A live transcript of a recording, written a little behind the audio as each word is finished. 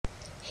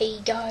Hey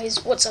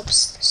guys, what's up?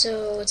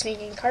 So it's me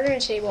and Carter,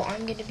 and today, well,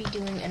 I'm going to be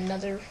doing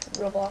another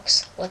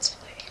Roblox Let's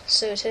Play.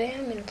 So today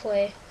I'm going to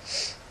play,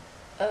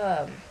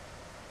 I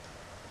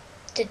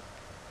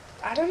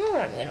don't know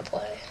what I'm going to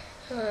play.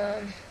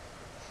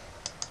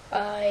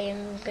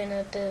 I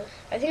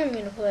think I'm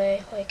going to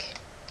play, like,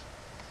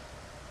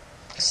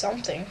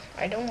 something.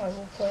 I know I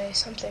will play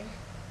something.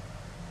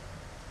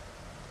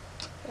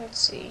 Let's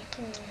see.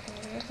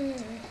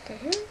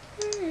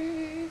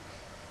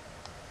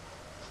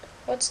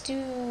 Let's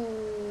do...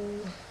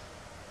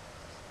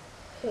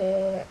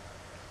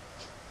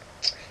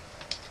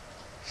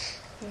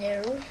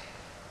 no.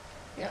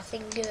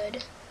 Nothing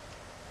good.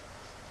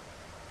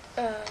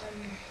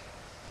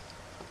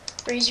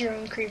 Raise your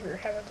own creeper.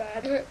 How about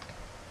that?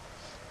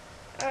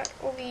 That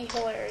will be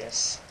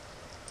hilarious.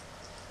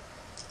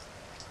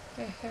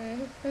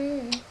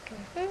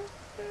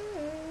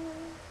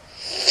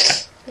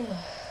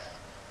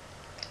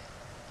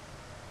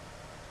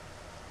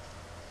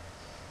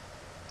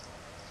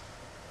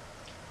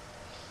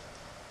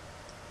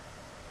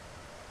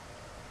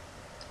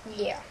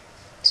 Yeah,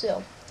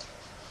 so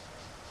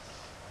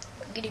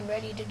we're getting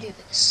ready to do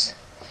this.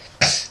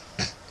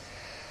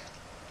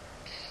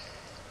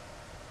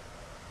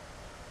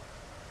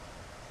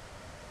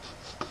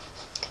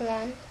 Come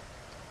on.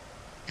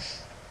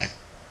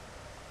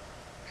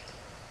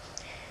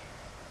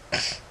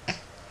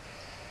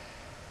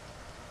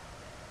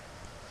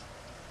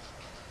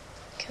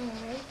 Come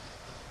on.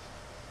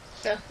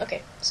 Oh,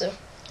 okay, so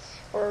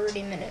we're already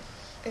a minute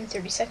and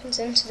 30 seconds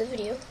into the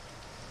video.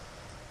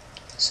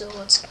 So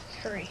let's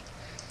hurry.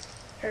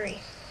 Hurry.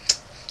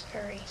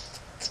 Hurry.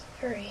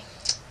 Hurry.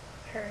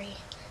 Hurry.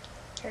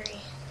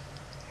 Hurry.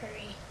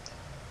 Hurry.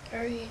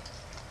 Hurry.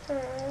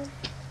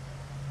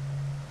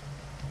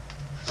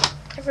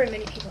 Not very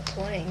many people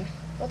playing.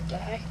 What the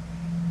heck?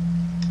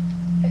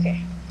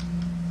 Okay.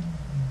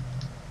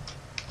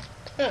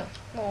 Oh,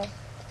 well,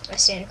 I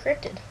stand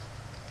encrypted.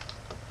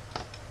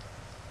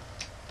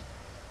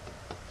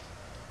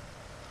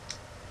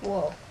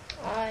 Whoa,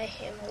 I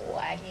am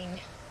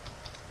lagging.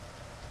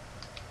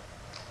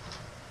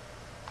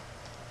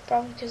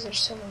 Probably because there's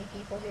so many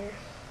people here.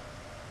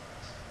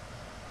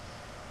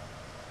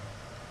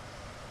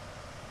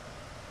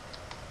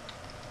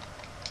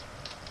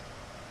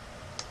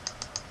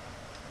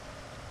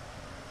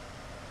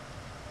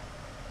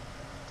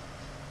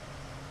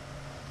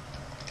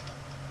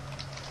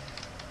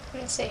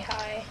 Let's say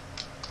hi.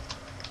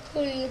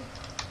 Wait,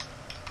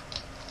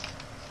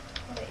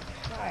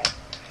 hi.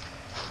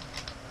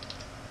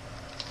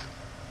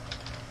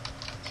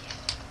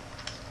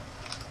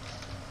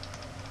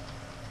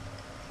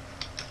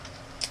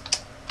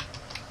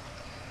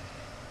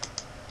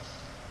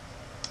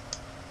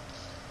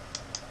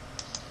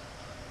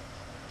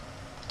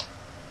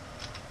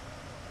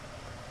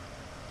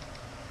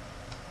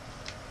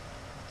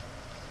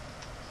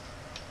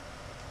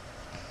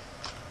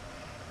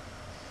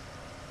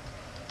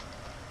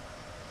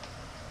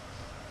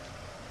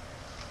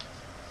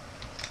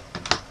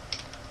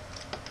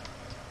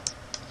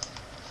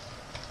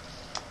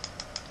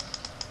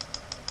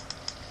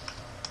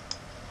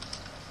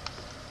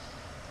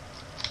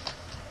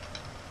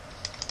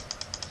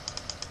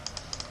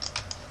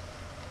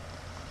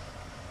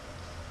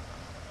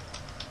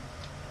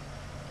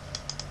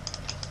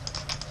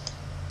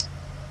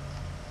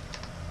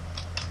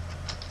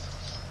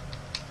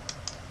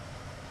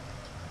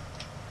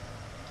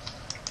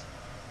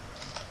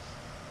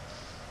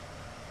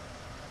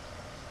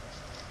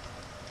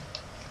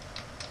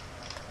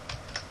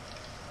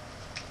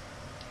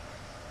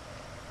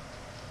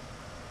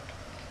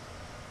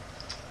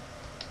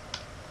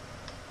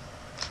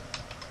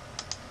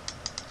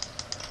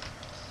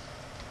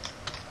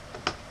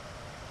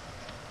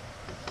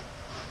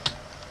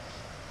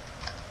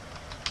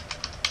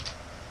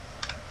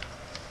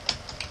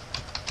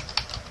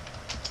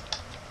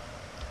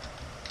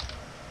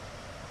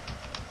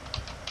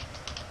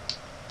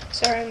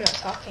 Sorry, I'm not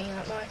talking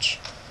that much.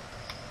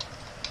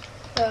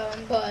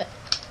 But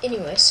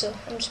anyway, so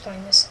I'm just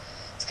playing this.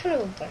 It's kind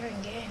of a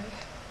boring game.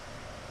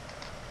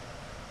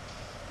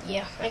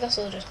 Yeah, I guess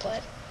I'll just play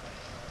it.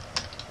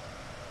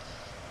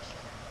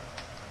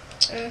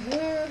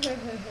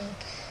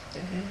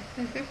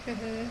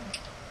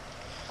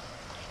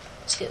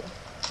 Let's go.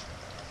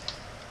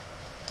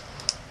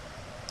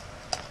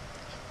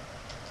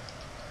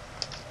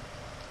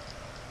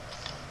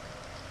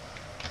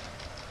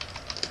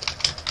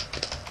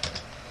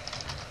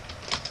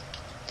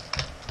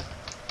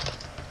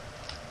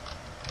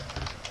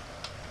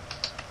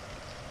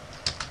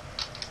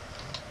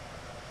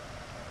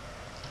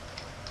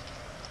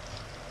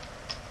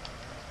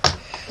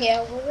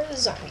 Yeah, where are the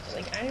zombies?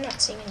 Like, I'm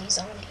not seeing any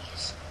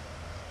zombies.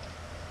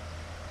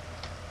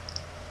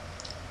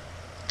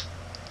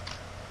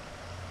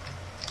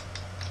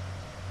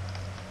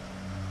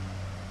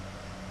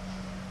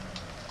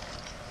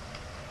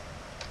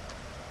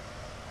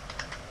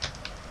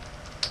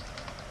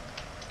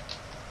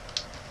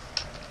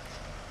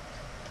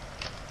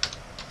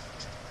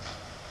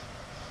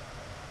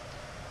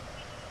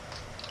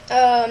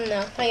 No,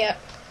 not yet.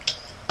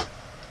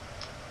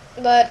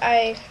 But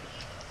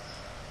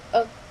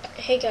oh,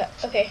 hey,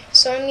 okay,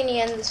 so I'm gonna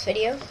end this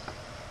video.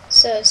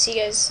 So, see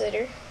you guys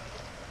later.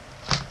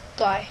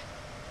 Bye.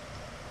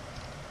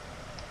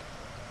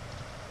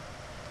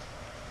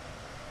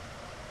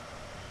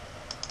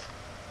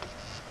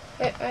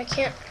 Wait, I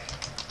can't.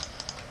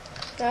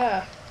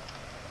 What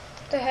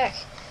the heck?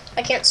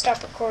 I can't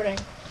stop recording.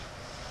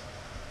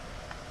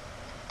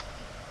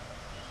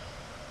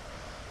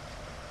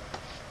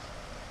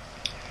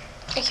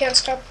 I can't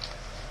stop.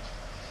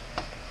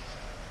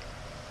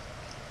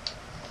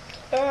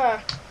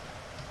 Oh,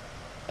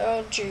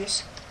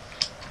 jeez.